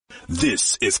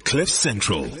This is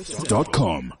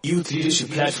CliffCentral.com. Youth Leadership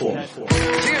Platform.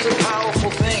 Here's a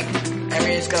powerful thing. I mean,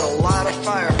 it's got a lot of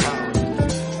firepower.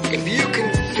 If you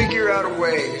can figure out a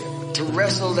way to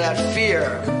wrestle that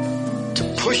fear,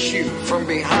 to push you from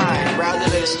behind rather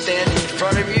than stand in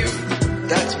front of you,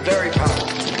 that's very powerful.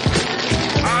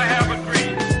 I have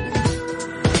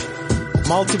agreed.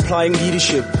 Multiplying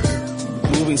leadership,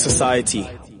 moving society,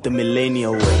 the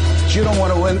millennial way. You don't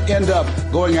want to end up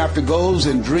going after goals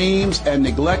and dreams and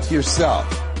neglect yourself.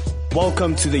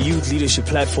 Welcome to the Youth Leadership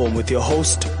Platform with your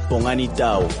host, Bongani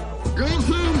Tao.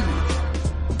 Gotham,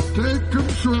 take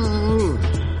control.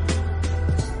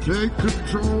 Take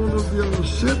control of your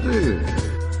city.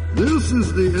 This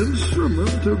is the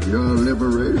instrument of your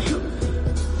liberation.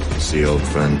 See, old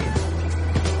friend,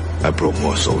 I brought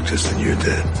more soldiers than you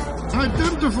did.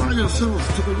 Identify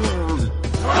yourself to the world.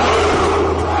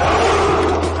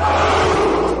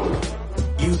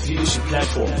 Youth Leadership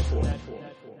Platform.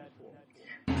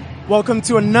 Welcome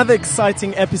to another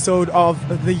exciting episode of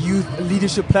the Youth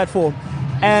Leadership Platform.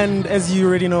 And as you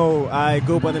already know, I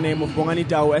go by the name of Bongani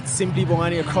Tao at Simply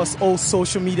Bongani across all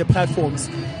social media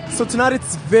platforms. So tonight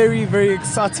it's very, very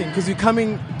exciting because we're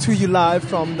coming to you live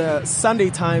from the Sunday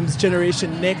Times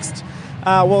Generation Next.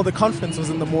 The conference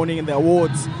was in the morning and the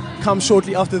awards come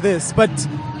shortly after this. But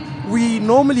we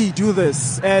normally do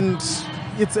this and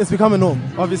it's become a norm.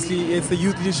 Obviously, it's the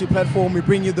Youth Leadership Platform. We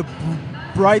bring you the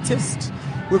brightest.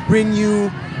 We bring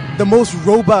you the most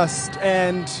robust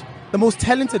and the most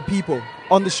talented people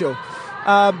on the show.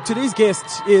 Today's guest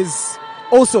is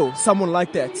also someone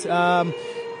like that.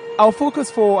 Our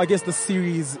focus for, the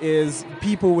series is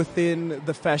people within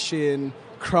the fashion,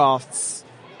 crafts,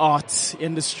 art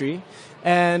industry.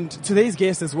 And today's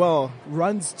guest as well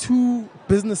runs 2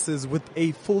 businesses with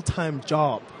a full-time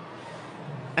job.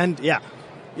 And yeah,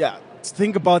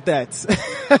 think about that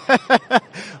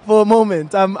for a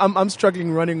moment. I'm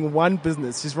struggling running one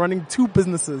business. She's running 2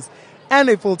 businesses and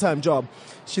a full-time job.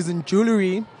 She's in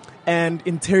jewelry and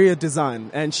interior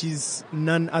design, and she's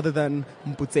none other than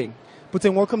Mpotseng.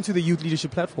 Mpotseng, welcome to the Youth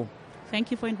Leadership Platform. Thank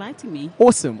you for inviting me.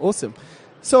 Awesome.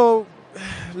 So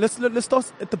let's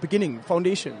start at the beginning.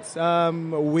 Foundations.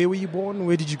 Where were you born?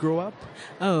 Where did you grow up?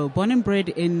 Oh, born and bred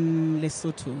in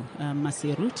Lesotho,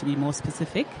 Maseru to be more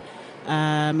specific.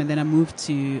 And then I moved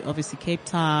to, obviously, Cape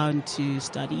Town to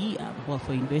study,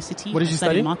 for university. What did you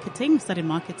study? Studied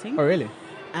marketing. Oh, really?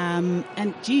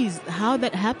 And geez, how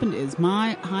that happened is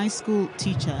my high school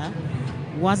teacher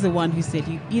was the one who said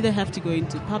you either have to go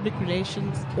into public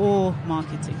relations or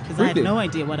marketing, because I had no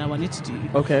idea what I wanted to do.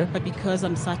 Okay. But because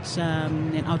I'm such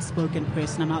an outspoken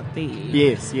person, I'm out there.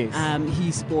 Yes.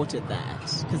 He sported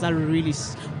that because I didn't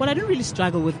really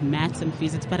struggle with maths and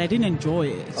physics, but I didn't enjoy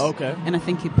it. Okay. And I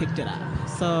think he picked it up.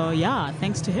 So yeah,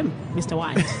 thanks to him, Mr.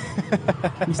 White.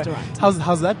 Mr. White.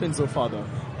 How's that been so far, though?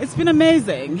 It's been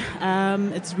amazing.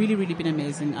 It's really, really been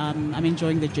amazing. I'm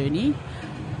enjoying the journey.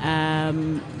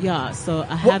 So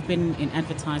I have been in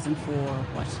advertising for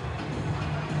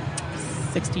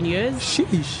 16 years.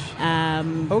 Sheesh.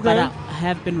 But I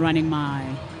have been running my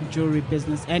jewelry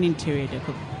business and interior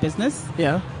decor business.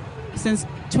 Yeah. Since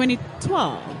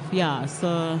 2012. Yeah.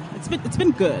 So it's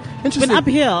been good. It's Interesting. been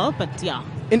uphill, but yeah.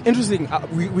 Interesting.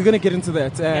 We're going to get into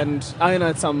that, and iron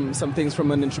out some things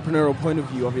from an entrepreneurial point of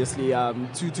view, obviously,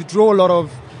 to draw a lot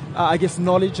of,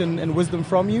 knowledge and wisdom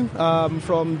from you,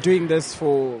 from doing this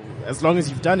for as long as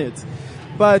you've done it.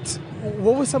 But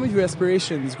what were some of your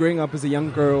aspirations growing up as a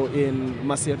young girl in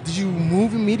Maseru? Did you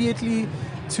move immediately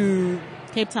to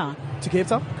Cape Town? To Cape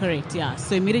Town? Correct, yeah.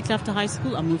 So immediately after high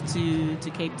school, I moved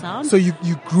to Cape Town. So you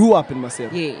grew up in Maseru?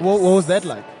 Yes. What was that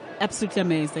like? Absolutely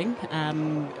amazing.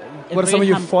 What are some of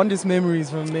your fondest memories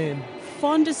from there?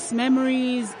 Fondest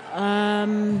memories,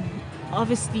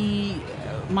 obviously,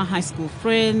 my high school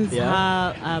friends,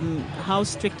 how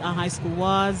strict our high school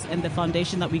was, and the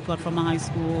foundation that we got from our high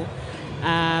school,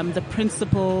 the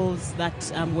principles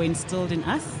that were instilled in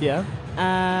us. Yeah.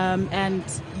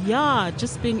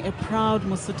 Just being a proud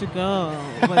Mosotho girl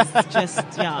was just,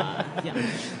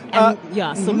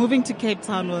 So moving to Cape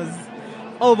Town was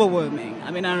overwhelming.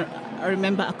 I mean, I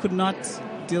remember I could not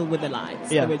deal with the lights.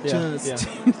 There were just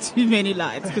too many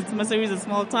lights because Maseru is a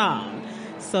small town.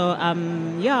 So,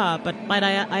 but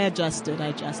I adjusted.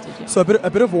 Yeah. So a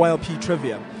bit of YLP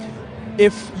trivia.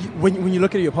 When you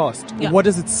look at your past, what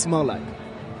does it smell like?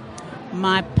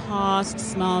 My past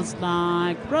smells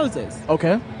like roses.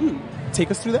 Okay.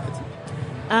 Take us through that.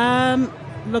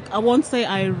 Look, I won't say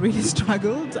I really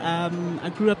struggled. I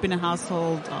grew up in a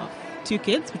household of 2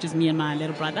 kids, which is me and my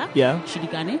little brother,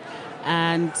 Shidigane,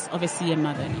 and obviously a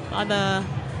mother and a father.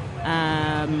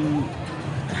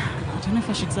 I don't know if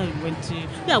I should say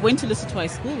I went to Lesotho High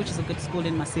School, which is a good school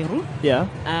in Maseru. Yeah.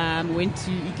 Went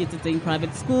to Mpotseng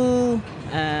private school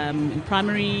in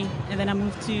primary, and then I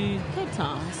moved to Cape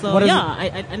Town. So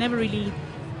I never really.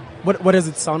 What does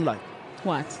it sound like?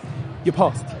 What? Your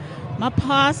past. My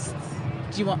past.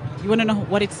 You want to know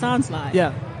what it sounds like?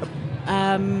 Yeah.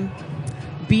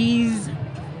 Bees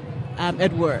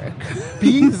at work.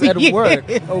 Bees at work.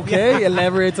 Okay,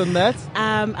 elaborate on that.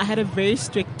 I had a very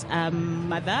strict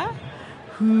mother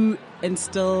who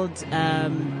instilled,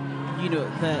 the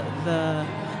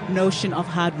notion of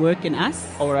hard work in us.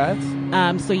 All right.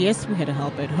 So yes, we had a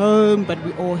help at home, but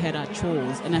we all had our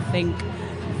chores, and I think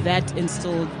that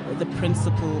instilled the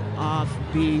principle of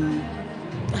being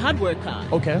a hard worker.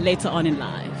 Okay. Later on in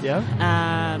life. Yeah.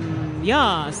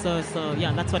 So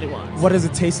that's what it was. What does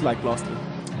it taste like, lastly?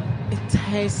 It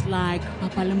tastes like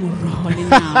papale moroho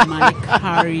nyama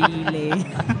curry.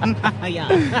 Yeah.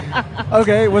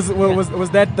 Okay. Was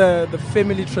that the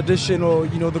family tradition, or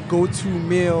the go-to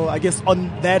meal, I guess, on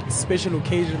that special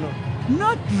occasion? Or?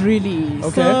 Not really.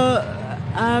 Okay. So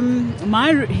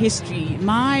my history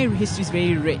is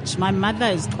very rich. My mother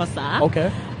is Xhosa.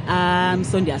 Okay.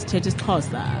 So yes, church is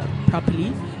Xhosa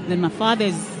properly. Then my father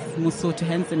is Mosotho,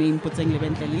 hence the name Mpotseng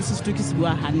Lebentlele.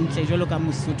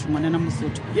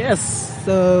 Yes.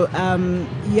 So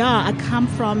I come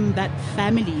from that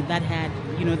family that had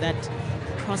that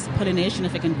cross-pollination,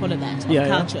 if I can call it that, of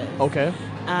culture. Yeah. Okay.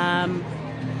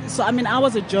 So I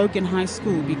was a joke in high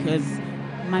school because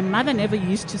my mother never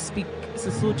used to speak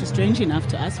Sesotho, strange enough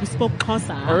to us. We spoke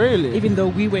Xhosa. Oh, really? Even though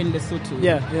we were in Lesotho.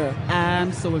 Yeah.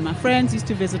 So when my friends used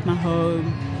to visit my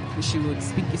home, she would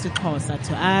speak Xhosa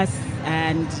to us,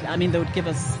 and they would give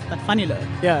us that funny look.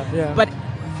 Yeah. But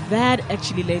that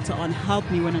actually later on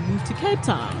helped me when I moved to Cape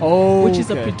Town, which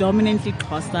is a predominantly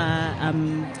Xhosa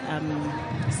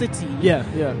city. Yeah.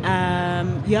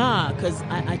 Because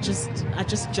I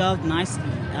just gelled nicely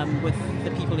with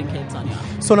the people in Cape Town.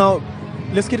 Yeah. So now,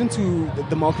 let's get into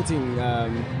the marketing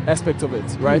aspect of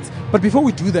it, right? But before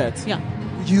we do that,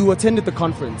 you attended the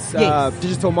conference, yes.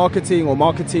 Digital marketing or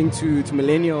marketing to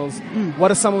millennials. What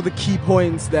are some of the key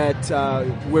points that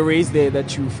were raised there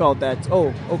that you felt that,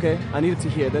 oh, okay, I needed to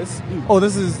hear this. Oh,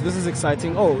 this is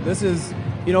exciting. Oh, this is,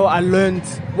 I learned.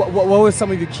 What were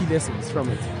some of your key lessons from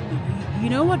it? You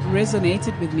know what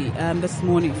resonated with me this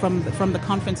morning from the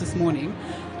conference this morning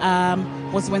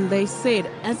was when they said,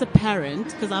 as a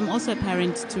parent, because I'm also a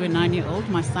parent to a 9-year-old,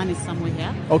 my son is somewhere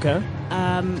here. Okay.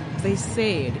 They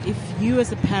said, if you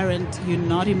as a parent, you're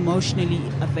not emotionally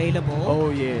available, oh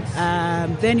yes,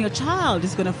 then your child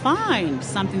is going to find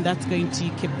something that's going to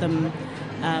keep them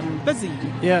busy.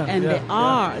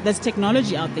 There's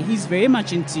technology out there. He's very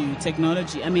much into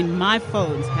technology. My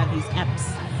phones have these apps.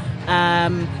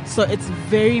 So it's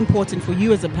very important for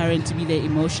you as a parent to be there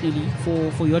emotionally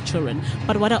for your children.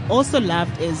 But what I also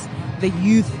loved is the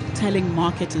youth telling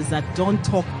marketers that don't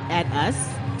talk at us,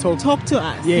 talk to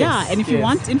us. Yes, yeah, and if you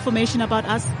want information about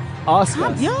us, ask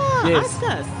us. Yeah, yes. Ask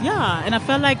us. Yeah, and I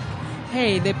felt like,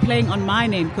 hey, they're playing on my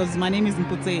name because my name is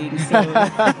Mpotseng. So.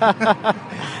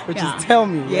 Which is tell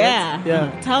me. Yeah.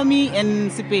 Yeah. Tell me in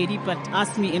Sepedi, but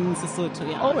ask me in Sesotho.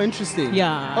 Yeah. Oh, interesting.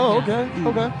 Yeah. Oh, okay.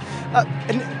 Okay.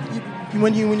 And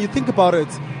when you think about it,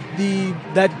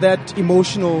 that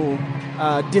emotional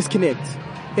disconnect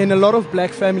in a lot of black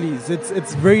families,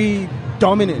 it's very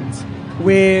dominant,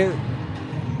 where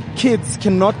kids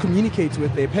cannot communicate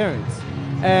with their parents,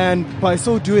 and by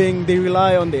so doing, they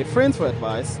rely on their friends for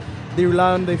advice. They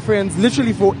rely on their friends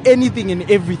literally for anything and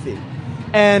everything.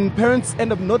 And parents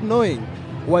end up not knowing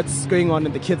what's going on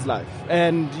in the kid's life.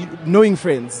 And knowing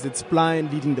friends, it's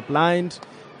blind leading the blind.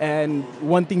 And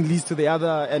one thing leads to the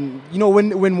other. And,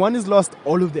 when one is lost,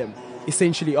 all of them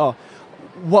essentially are.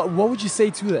 What would you say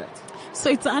to that? So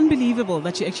it's unbelievable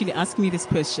that you actually asked me this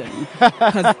question.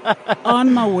 Because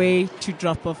on my way to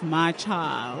drop off my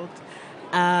child,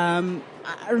 I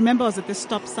remember I was at the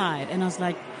stop sign and I was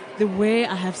like, the way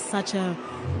I have such an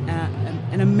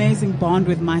amazing bond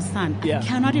with my son, I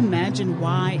cannot imagine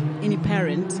why any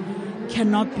parent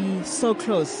cannot be so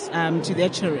close to their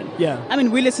children. Yeah.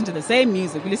 We listen to the same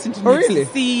music. We listen to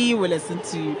C, we listen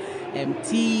to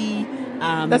MT.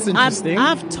 That's interesting.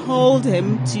 I've told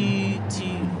him to you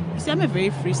see, I'm a very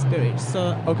free spirit,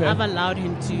 so I've allowed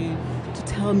him to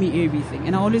tell me everything.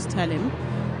 And I always tell him,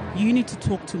 you need to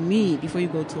talk to me before you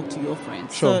go talk to your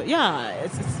friends. Sure. So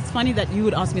it's funny that you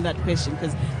would ask me that question,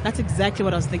 because that's exactly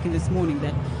what I was thinking this morning,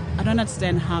 that I don't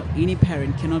understand how any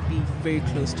parent cannot be very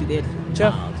close to their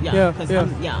child.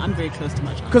 I'm very close to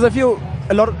my child. Because I feel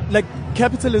a lot of,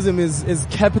 capitalism is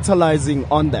capitalizing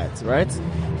on that, right?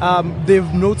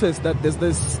 they've noticed that there's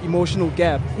this emotional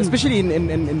gap, especially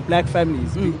in black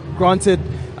families. Granted,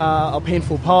 our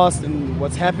painful past and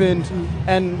what's happened,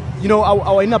 and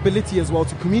our inability as well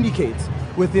to communicate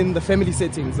within the family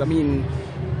settings. I mean,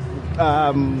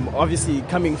 obviously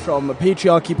coming from a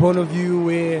patriarchy point of view,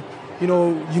 where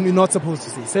you're not supposed to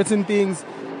say certain things.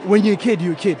 When you're a kid,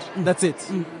 you're a kid. That's it,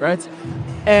 right?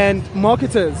 And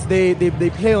marketers, they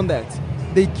play on that.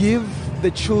 They give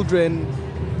the children,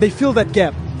 they fill that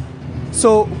gap.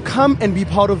 So come and be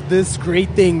part of this great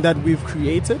thing that we've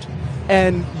created,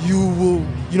 and you'll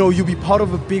be part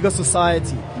of a bigger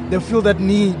society. They'll feel that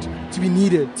need to be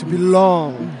needed, to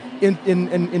belong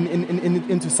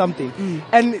into something.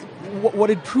 And what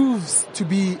it proves to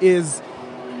be is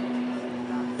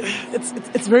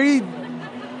it's very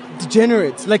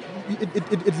degenerate. Like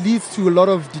it leads to a lot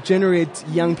of degenerate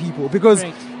young people, because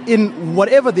in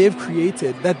whatever they've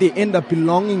created that they end up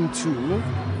belonging to,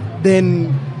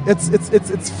 then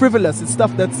it's frivolous. It's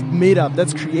stuff that's made up,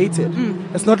 that's created.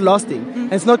 It's not lasting,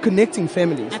 and it's not connecting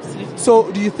families. Absolutely.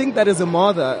 So do you think that as a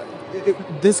mother,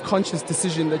 this conscious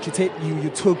decision that you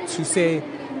took to say,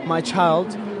 my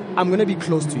child, I'm going to be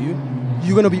close to you,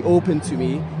 you're going to be open to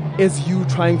me, is you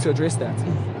trying to address that?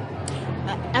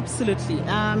 Absolutely.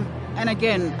 And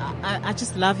again, I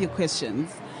just love your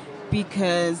questions,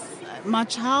 because my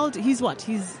child, he's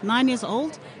 9 years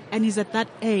old, and he's at that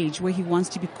age where he wants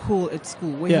to be cool at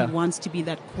school, where he wants to be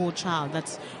that cool child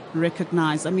that's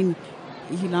recognized. I mean,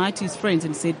 he lied to his friends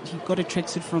and said he got a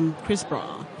tracksuit from Chris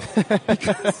Bra.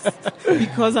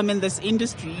 because I'm in this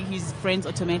industry, his friends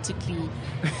automatically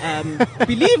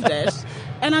believed it.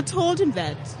 And I told him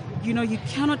that, you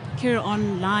cannot carry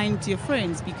on lying to your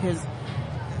friends, because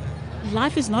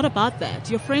life is not about that.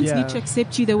 Your friends need to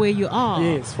accept you the way you are.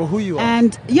 Yes, for who you are.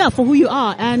 And for who you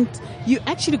are. And you're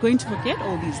actually going to forget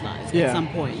all these lies at some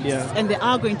point. Yeah. And they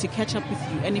are going to catch up with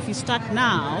you. And if you start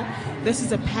now, this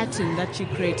is a pattern that you're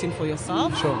creating for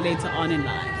yourself later on in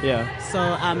life. Yeah. So,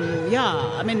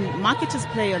 I mean, marketers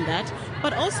play on that.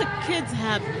 But also kids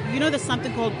have, there's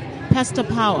something called pastor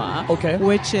power. Okay.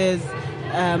 Which is,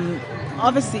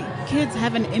 obviously, kids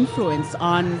have an influence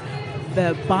on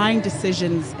the buying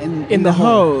decisions in the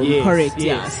home. Yes, correct.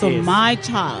 Yes, so my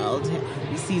child,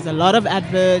 he sees a lot of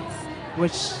adverts,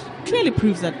 which clearly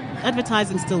proves that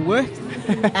advertising still works.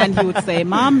 And he would say,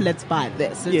 Mom, let's buy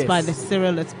this. Let's buy this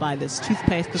cereal. Let's buy this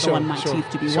toothpaste, because I want my teeth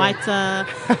to be whiter.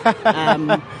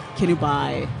 Can you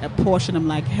buy a portion? I'm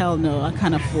like, hell no, I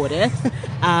can't afford it.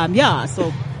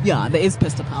 There is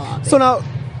pastor power out there. So now,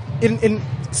 in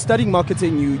studying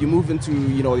marketing, you move into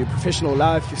your professional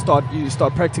life. You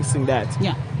start practicing that.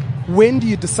 Yeah. When do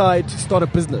you decide to start a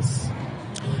business?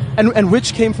 And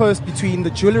which came first between the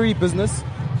jewelry business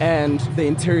and the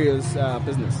interiors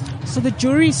business? So the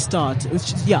jewelry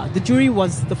the jewelry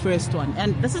was the first one,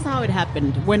 and this is how it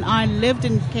happened. When I lived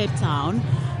in Cape Town,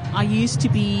 I used to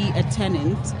be a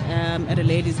tenant at a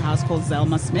lady's house called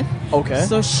Zelma Smith. Okay.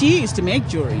 So she used to make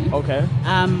jewelry. Okay.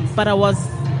 But I was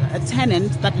a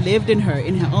tenant that lived in her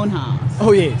own house.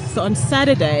 Oh yes. So on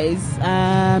Saturdays,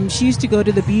 she used to go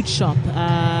to the beach shop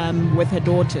with her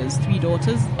daughters, 3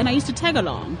 daughters, and I used to tag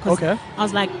along because I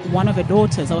was like one of her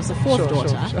daughters. I was the 4th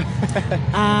daughter. Sure.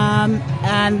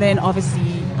 And then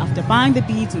obviously after buying the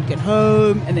beads, we'd get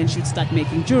home, and then she'd start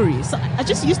making jewelry. So I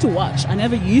just used to watch. I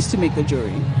never used to make the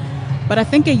jewelry. But I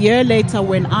think a year later,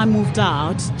 when I moved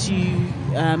out to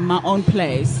my own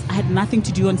place, I had nothing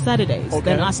to do on Saturdays. Okay.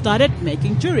 Then I started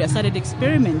making jewelry. I started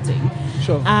experimenting.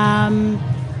 Sure.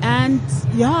 And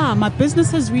my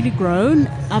business has really grown.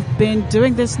 I've been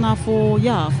doing this now for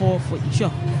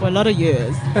a lot of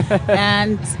years.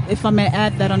 And if I may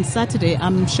add that on Saturday,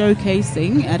 I'm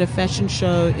showcasing at a fashion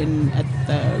show at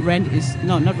the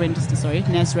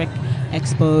Nasrec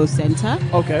Expo Center.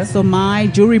 Okay. So my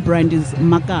jewelry brand is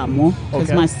Makamo,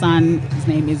 because my son's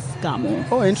name is Kamo.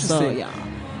 Oh, interesting. So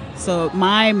So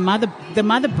the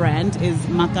mother brand is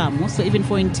Makamo. So even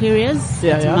for interiors,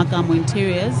 it's Makamo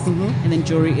Interiors, and then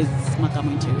jewelry is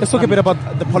Makamo Interiors. Let's talk a bit about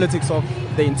the politics of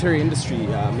the interior industry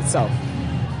itself.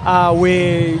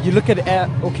 Where you look at,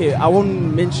 I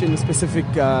won't mention specific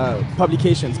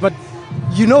publications, but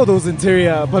those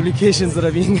interior publications that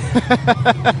are being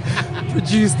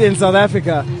produced in South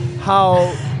Africa,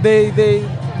 how they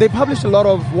publish a lot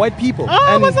of white people. Oh,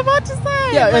 I was about to say.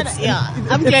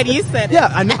 I'm glad you said it. Yeah,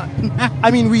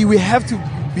 I mean, we have to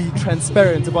be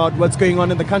transparent about what's going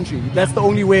on in the country. That's the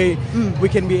only way we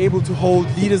can be able to hold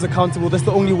leaders accountable. That's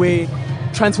the only way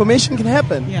transformation can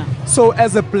happen. Yeah. So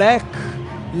as a black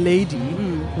lady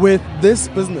with this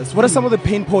business, what are some of the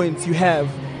pain points you have,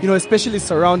 especially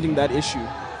surrounding that issue?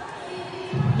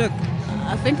 Look,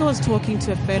 I think I was talking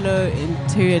to a fellow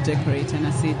interior decorator, and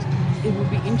I said it would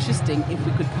be interesting if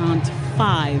we could count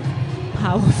 5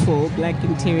 powerful black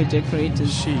interior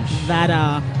decorators that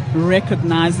are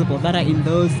recognizable, that are in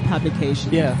those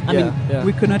publications. I mean,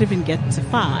 we could not even get to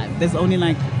 5. There's only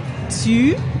like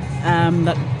 2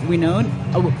 that we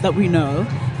know,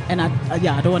 and I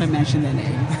don't want to mention their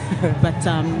name, but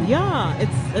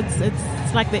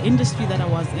it's like the industry that I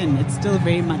was in. It's still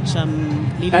very much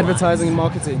advertising and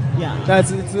marketing.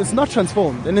 It's not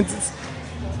transformed, and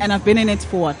and I've been in it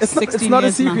for 16 years. It's not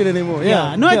a secret anymore.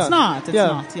 It's not. It's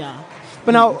not. Yeah.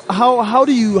 But now, how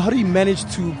do you manage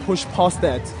to push past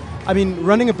that? I mean,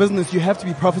 running a business, you have to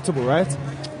be profitable, right?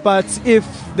 But if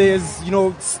there's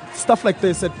stuff like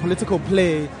this at political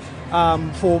play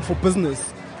for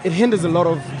business, it hinders a lot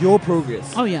of your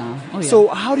progress. Oh yeah. So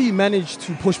how do you manage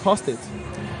to push past it?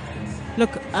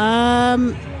 Look,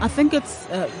 I think it's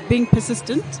being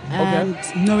persistent and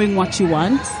knowing what you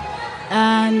want,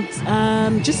 and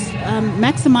just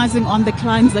maximizing on the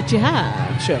clients that you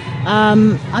have. Sure.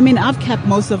 I mean, I've kept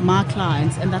most of my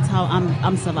clients, and that's how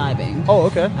I'm surviving. Oh,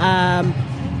 okay.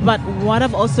 But what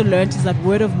I've also learned is that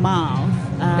word of mouth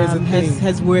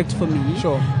has worked for me.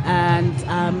 Sure. And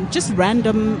just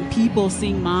random people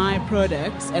seeing my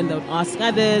products, and they'll ask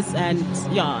others, and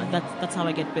that's how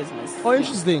I get business. Oh,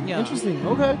 interesting. Yeah. Interesting.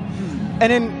 Okay.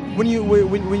 And then when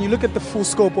you look at the full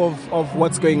scope of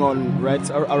what's going on, right,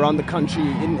 around the country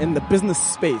in the business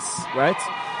space, right,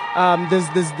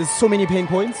 there's so many pain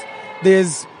points.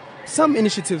 There's some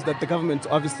initiatives that the government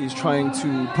obviously is trying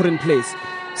to put in place.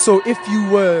 So if you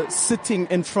were sitting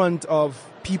in front of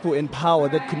people in power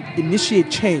that could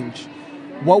initiate change,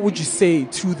 what would you say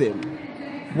to them?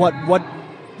 What would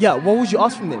you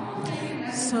ask from them?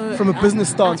 So from a business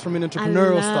stance, from an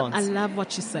entrepreneurial stance. I love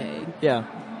what you're saying. Yeah.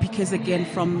 Because again,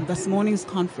 from this morning's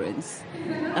conference,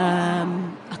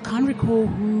 I can't recall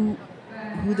who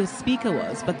the speaker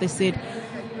was, but they said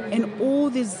in all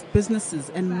these businesses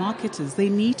and marketers, they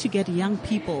need to get young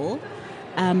people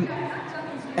in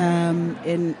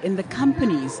the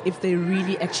companies if they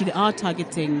really actually are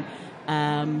targeting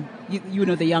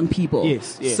the young people.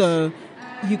 Yes. So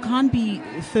you can't be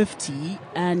 50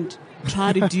 and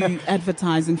try to do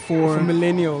advertising for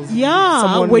millennials.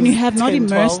 Yeah, when you have 10, not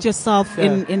immersed 12. yourself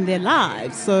in their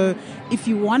lives. So if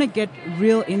you want to get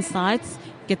real insights,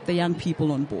 get the young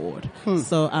people on board.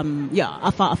 So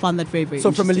I found that very, very So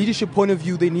interesting. from a leadership point of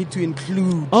view, they need to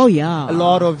include a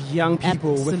lot of young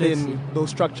people Absolutely. within those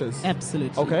structures.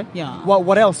 Absolutely. Okay. Yeah.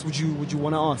 What else would you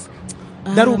want to ask?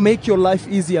 That will make your life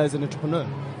easier as an entrepreneur.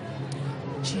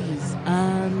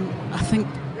 I think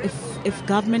if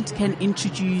government can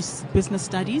introduce business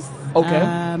studies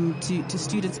to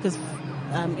students, because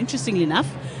interestingly enough,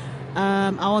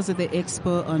 I was at the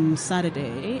expo on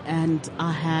Saturday, and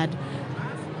I had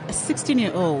a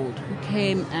 16-year-old who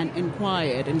came and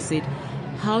inquired and said,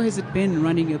 how has it been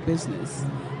running your business?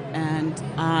 And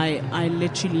I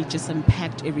literally just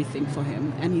unpacked everything for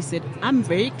him. And he said, I'm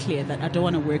very clear that I don't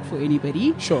want to work for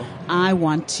anybody. Sure. I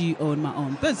want to own my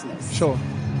own business. Sure.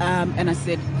 And I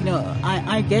said,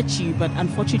 I get you, but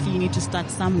unfortunately you need to start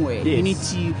somewhere. Yes. You need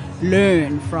to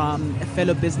learn from a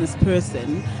fellow business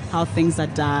person how things are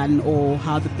done or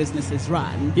how the business is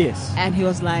run. Yes. And he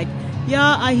was like,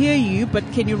 yeah, I hear you, but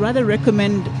can you rather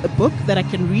recommend a book that I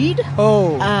can read?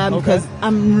 Because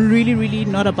I'm really, really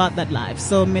not about that life.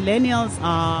 So millennials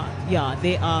are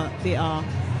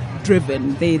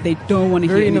driven. They don't want to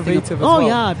hear anything. Very innovative as well.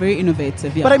 Yeah, very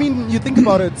innovative. Yeah. But I mean, you think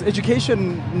about it,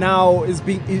 education now is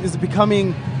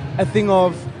becoming a thing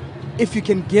of, if you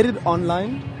can get it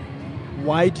online,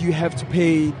 why do you have to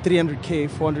pay 300k,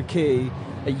 400k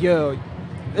a year,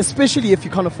 especially if you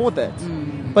can't afford that?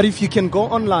 But if you can go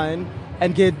online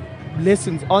and get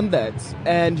lessons on that,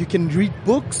 and you can read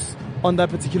books on that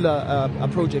particular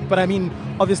project. But I mean,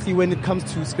 obviously, when it comes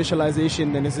to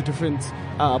specialization, then it's a different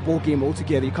ball game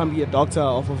altogether. You can't be a doctor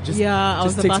off of just I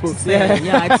was about to textbooks. say,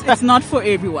 it's not for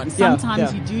everyone.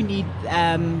 Sometimes Yeah. you do need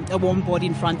a warm body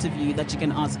in front of you that you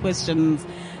can ask questions.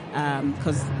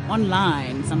 Because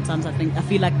online, sometimes I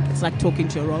feel like it's like talking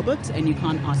to a robot, and you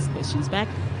can't ask questions back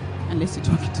unless you're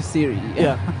talking to Siri.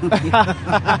 Yeah.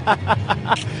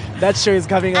 That show is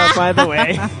coming out, by the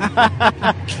way.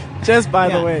 Just by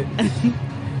the way.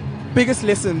 Biggest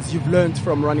lessons you've learned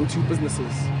from running 2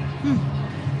 businesses?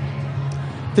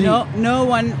 3. No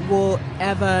one will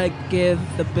ever give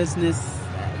the business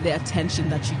the attention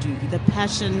that you do. The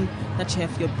passion that you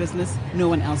have for your business, no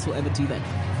one else will ever do that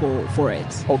for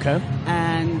it. Okay.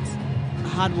 And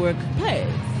hard work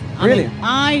pays. Really?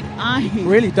 I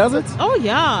Really, does it? Oh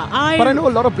yeah. But I know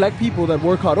a lot of black people that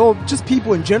work hard, or just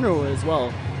people in general as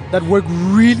well, that work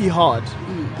really hard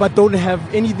but don't have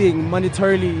anything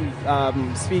monetarily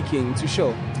speaking to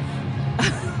show.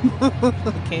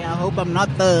 Okay, I hope I'm not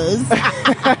those.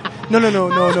 No.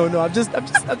 I'm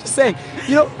just saying.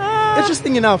 You know,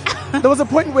 interesting enough, there was a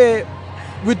point where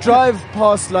we'd drive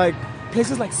past like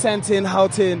places like Sandton,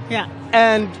 Houghton, Yeah.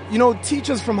 and you know,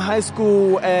 teachers from high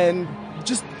school and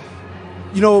just,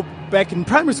 you know, back in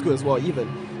primary school as well, even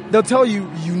they'll tell you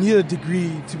need a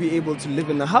degree to be able to live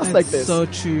in a house like this. So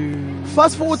true.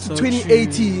 Fast forward to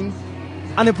 2018.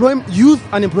 Youth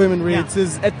unemployment rates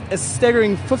is at a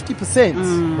staggering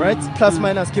 50%, right? Plus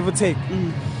minus, give or take.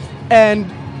 And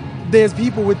there's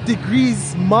people with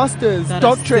degrees, masters, That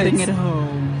doctorates, are sitting at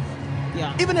home.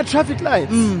 Yeah. even at traffic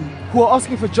lights, who are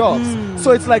asking for jobs.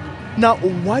 So it's like, now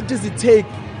what does it take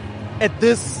at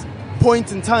this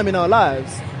point in time in our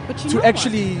lives But you to know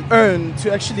actually earn,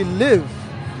 to actually live?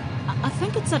 I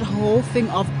think it's that whole thing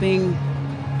of being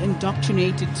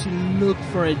indoctrinated to look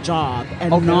for a job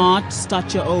and not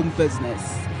start your own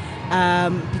business.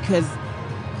 Because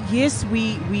yes,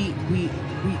 we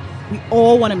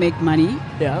all want to make money,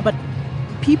 but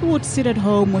people would sit at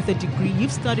home with a degree.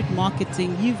 You've studied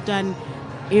marketing, you've done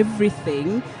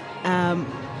everything,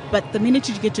 but the minute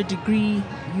you get your degree,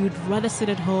 you'd rather sit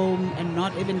at home and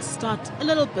not even start a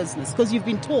little business because you've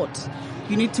been taught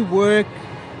you need to work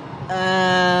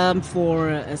for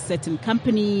a certain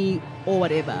company or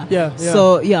whatever.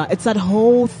 So it's that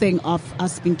whole thing of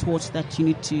us being taught that you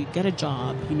need to get a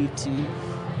job, you need to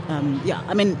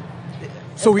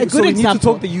So we example, need to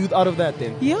talk the youth out of that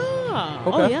then. Okay.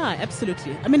 Oh yeah,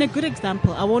 absolutely. I mean, a good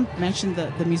example, I won't mention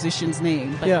the musician's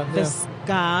name, but this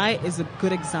guy is a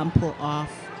good example of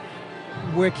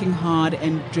working hard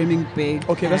and dreaming big.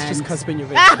 Okay, that's just cusping your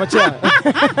face. But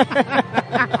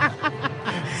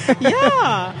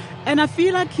yeah. And I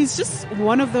feel like he's just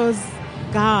one of those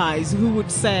guys who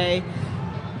would say,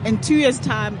 in 2 years'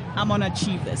 time, I'm going to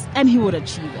achieve this. And he would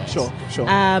achieve it. Sure.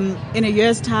 In a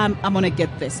year's time, I'm going to get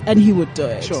this. And he would do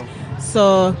it. Sure.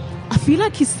 So I feel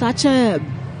like he's such a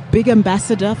big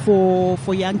ambassador for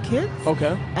young kids.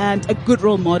 Okay. And a good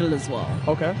role model as well.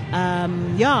 Okay.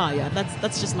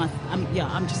 That's just my...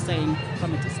 I'm just saying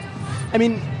from a distance. I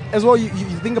mean, as well,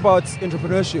 you think about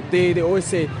entrepreneurship. They always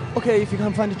say, okay, if you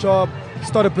can't find a job,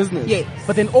 start a business. Yes.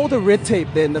 But then all the red tape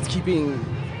then that's keeping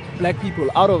black people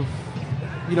out of,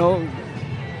 you know,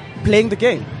 playing the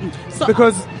game. So,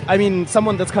 because, I mean,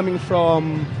 someone that's coming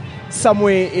from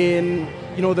somewhere in,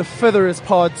 you know, the furthest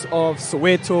parts of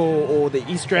Soweto or the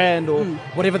East Rand or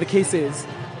whatever the case is,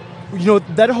 you know,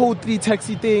 that whole 3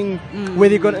 taxi thing where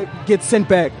they're going to get sent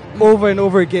back over and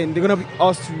over again. They're going to be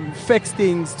asked to fix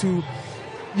things, to,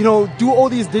 you know, do all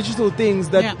these digital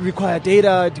things that require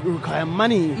data, require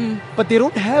money. But they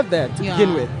don't have that to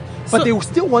begin with. But they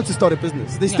still want to start a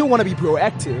business. They still want to be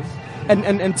proactive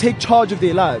and take charge of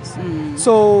their lives.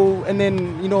 So, and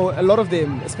then, you know, a lot of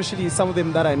them, especially some of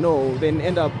them that I know, then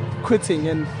end up quitting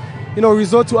and, you know,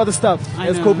 resort to other stuff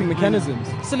as coping mechanisms.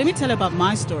 So let me tell you about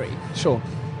my story. Sure.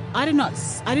 I did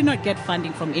not get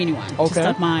funding from anyone to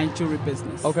start my jewelry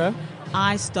business. Okay.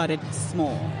 I started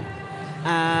small.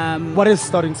 What is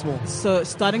starting small? So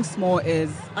starting small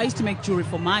is, I used to make jewelry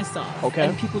for myself. Okay.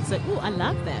 And people would say, oh, I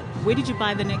love that. Where did you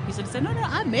buy the neckpiece? And I said, no,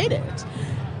 I made it.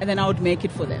 And then I would make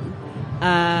it for them.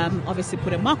 Obviously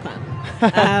put a mock-up.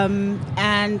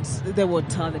 And they would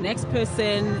tell the next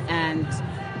person. And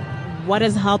what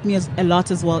has helped me a lot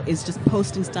as well is just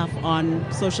posting stuff on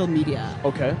social media.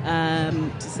 Okay.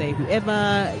 To say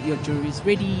whoever, your jewelry is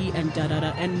ready and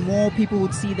da-da-da. And more people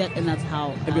would see that, and that's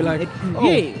how... They'd be like,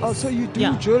 so you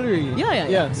do jewelry.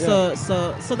 Yeah. So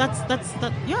that's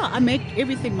that. Yeah, I make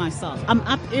everything myself. I'm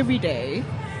up every day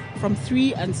from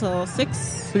 3 until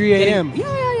 6. 3 a.m.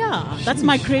 Yeah. That's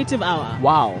my creative hour.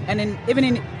 Wow. And then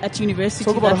at university,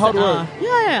 talk about hard work.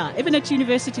 Yeah. Even at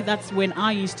university, that's when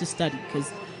I used to study,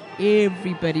 because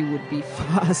everybody would be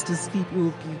fast asleep. It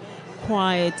would be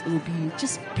quiet. It would be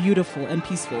just beautiful and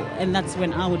peaceful. And that's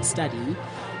when I would study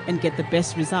and get the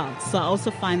best results. So I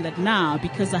also find that now,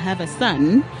 because I have a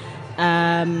son,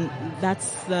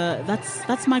 that's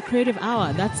my creative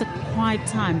hour. That's a quiet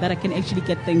time that I can actually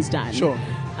get things done. Sure.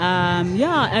 And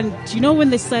you know when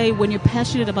they say when you're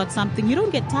passionate about something, you don't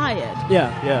get tired.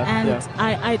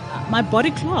 I my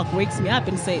body clock wakes me up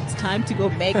and say it's time to go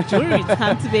make jewelry. It's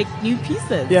time to make new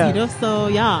pieces. You know, so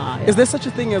Is there such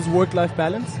a thing as work-life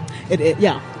balance?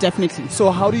 Yeah, definitely. So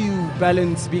how do you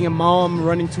balance being a mom,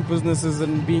 running 2 businesses,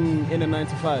 and being in a 9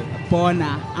 to 5?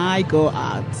 Bona, I go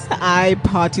out. I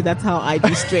party. That's how I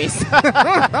de-stress.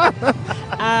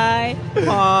 I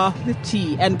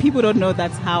party. And people don't know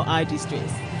that's how I de-stress.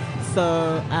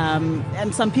 So,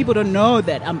 and some people don't know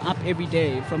that I'm up every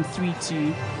day from 3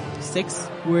 to 6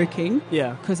 working.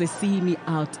 Yeah. Because they see me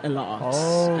out a lot.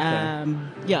 Oh, okay.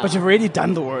 Yeah. But you've already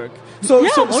done the work. So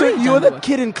already you're done the that work.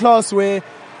 kid in class where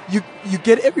you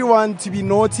get everyone to be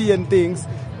naughty and things,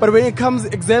 but when it comes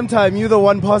exam time, you're the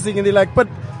one passing, and they're like, but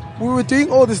we were doing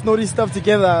all this naughty stuff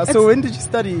together. So when did you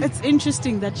study? It's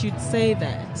interesting that you'd say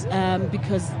that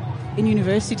because in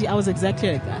university I was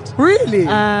exactly like that. Really?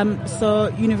 So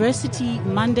university,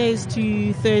 Mondays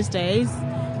to Thursdays,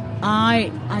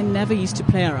 I never used to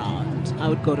play around. I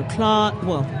would go to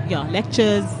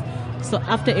lectures. So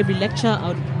after every lecture, I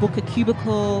would book a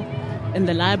cubicle in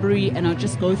the library and I'd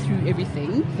just go through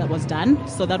everything that was done.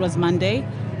 So that was Monday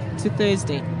to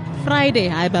Thursday. Friday,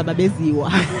 hi baba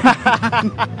beziwa.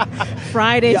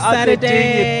 Friday,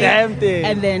 Saturday, damn thing.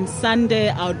 and then Sunday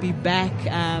I would be back.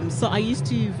 So I used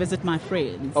to visit my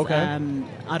friends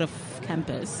out of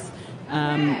campus.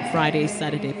 Friday,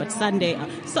 Saturday, but Sunday.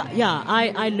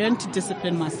 I learned to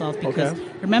discipline myself because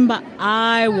remember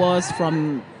I was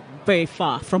from very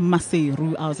far, from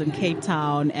Maseru. I was in Cape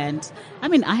Town, and I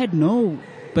mean I had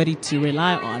nobody to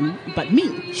rely on but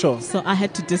me. Sure. So I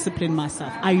had to discipline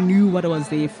myself. I knew what I was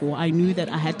there for. I knew that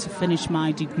I had to finish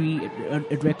my degree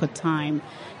at record time,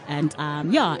 and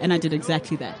and I did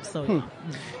exactly that. So.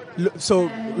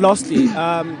 So lastly,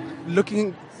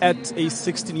 looking at a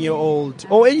 16-year-old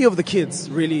or any of the kids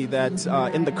really that are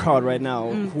in the crowd right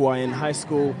now who are in high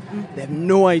school, they have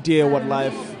no idea what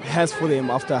life has for them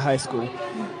after high school.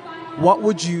 What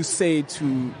would you say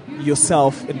to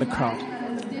yourself in the crowd?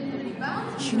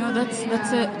 You know,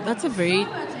 that's a very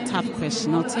tough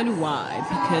question. I'll tell you why.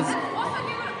 Because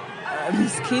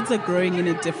these kids are growing in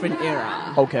a different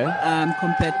era. Okay.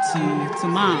 Compared to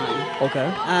mine. Okay.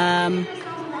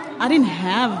 I didn't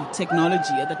have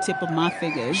technology at the tip of my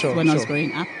fingers when I was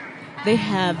growing up. They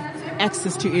have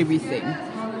access to everything.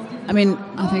 I mean,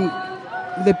 I think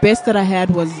the best that I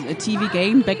had was a TV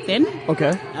game back then.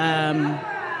 Okay.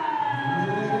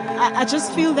 I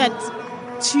just feel that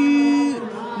too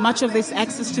much of this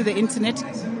access to the internet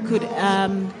could, I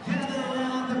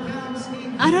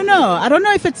don't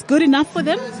know if it's good enough for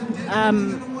them.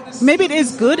 Maybe it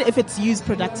is good if it's used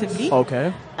productively.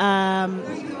 Okay. I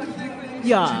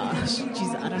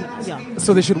don't know. Yeah.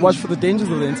 So they should watch for the dangers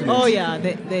of the internet. Oh yeah,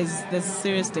 there's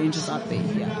serious dangers out there.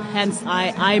 Yeah. Hence,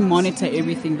 I monitor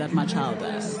everything that my child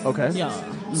does. Okay. Yeah.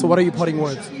 So what are your parting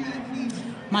words?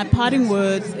 My parting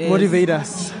words is... Motivate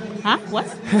us. Huh? What?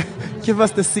 Give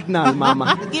us the signal,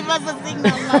 mama. Give us a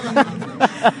signal, mama.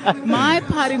 My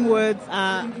parting words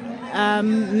are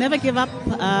never give up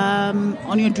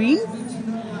on your dreams.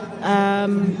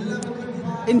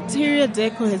 Interior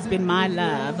decor has been my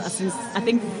love since I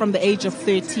think from the age of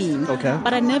 13. Okay.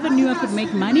 But I never knew I could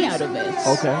make money out of it.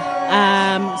 Okay.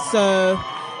 So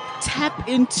tap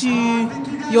into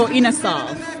your inner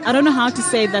self. I don't know how to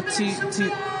say that to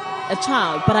a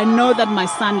child, but I know that my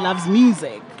son loves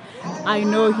music. I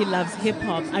know he loves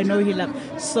hip-hop.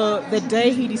 So the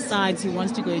day he decides he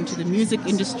wants to go into the music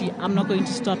industry, I'm not going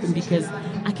to stop him because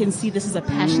I can see this is a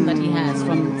passion that he has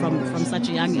from such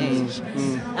a young age.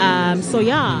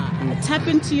 Tap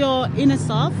into your inner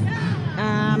self.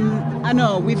 I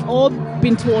know we've all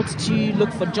been taught to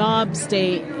look for jobs,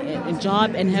 stay a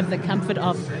job and have the comfort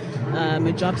of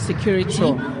a job security.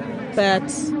 Sure.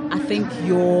 But I think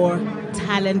your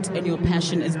talent and your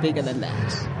passion is bigger than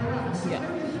that.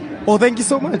 Well, thank you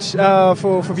so much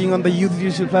for being on the Youth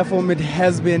Leadership Platform. It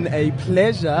has been a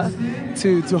pleasure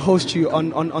to host you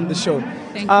on the show.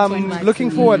 Thank you for inviting looking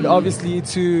me. forward, obviously,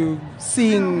 to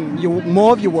seeing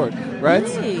more of your work, right?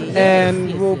 Yes, and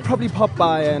yes, we'll yes. probably pop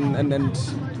by and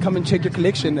come and check your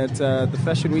collection at the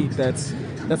Fashion Week. That's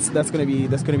going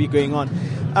to be going on.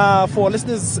 For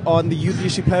listeners on the Youth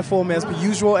Leadership Platform, as per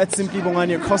usual, at Simply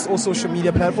Bongani across all social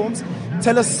media platforms.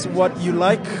 Tell us what you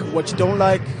like, what you don't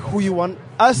like, who you want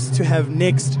us to have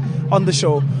next on the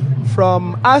show.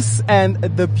 From us and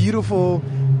the beautiful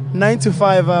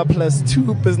 9-to-5 plus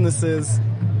 2 businesses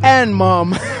and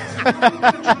mom.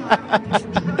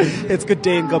 It's good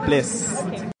day and God bless.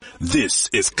 This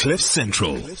is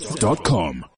CliffCentral.com.